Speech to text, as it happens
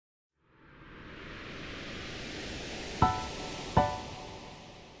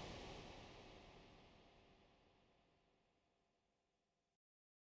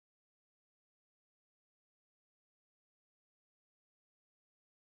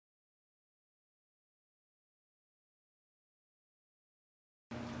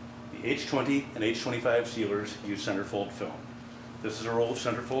H20 and H25 sealers use centerfold film. This is a roll of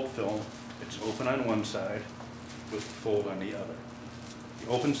centerfold film. It's open on one side with the fold on the other.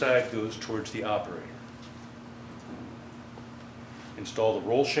 The open side goes towards the operator. Install the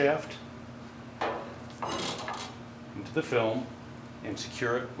roll shaft into the film and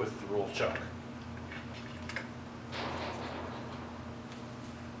secure it with the roll chuck.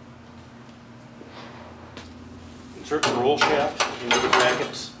 Insert the roll shaft into the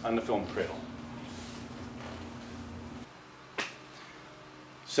brackets on the film cradle.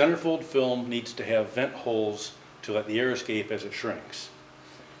 Centerfold film needs to have vent holes to let the air escape as it shrinks.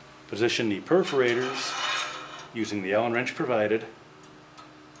 Position the perforators using the Allen wrench provided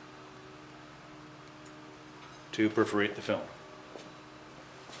to perforate the film.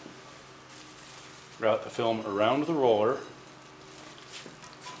 Route the film around the roller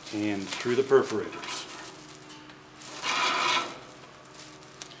and through the perforators.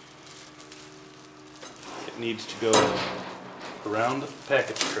 It needs to go around the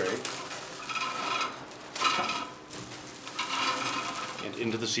package tray and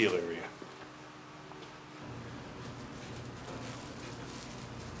into the seal area.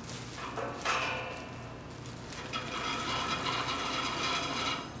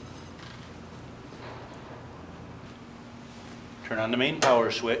 Turn on the main power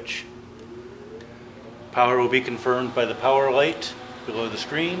switch. Power will be confirmed by the power light below the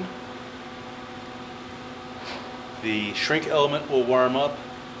screen. The shrink element will warm up,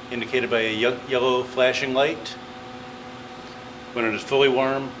 indicated by a yellow flashing light. When it is fully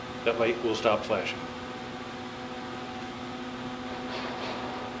warm, that light will stop flashing.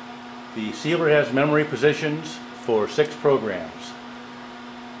 The sealer has memory positions for 6 programs.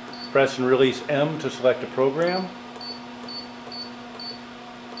 Press and release M to select a program.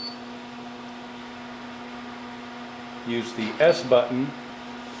 Use the S button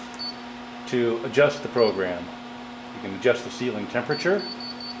to adjust the program. You can adjust the sealing temperature,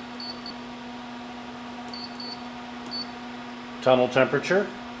 tunnel temperature,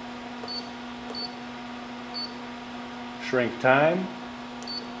 shrink time,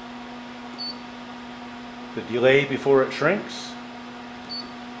 the delay before it shrinks,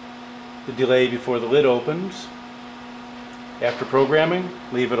 the delay before the lid opens. After programming,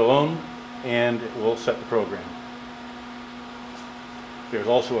 leave it alone and it will set the program. There's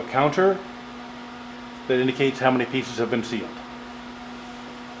also a counter that indicates how many pieces have been sealed.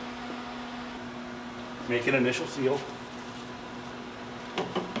 Make an initial seal.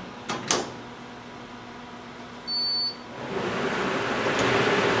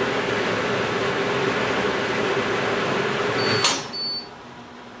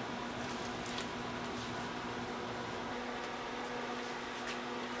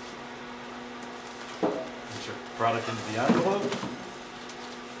 Insert the product into the envelope.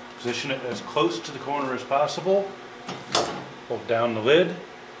 Position it as close to the corner as possible. Hold down the lid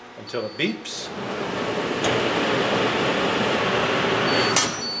until it beeps.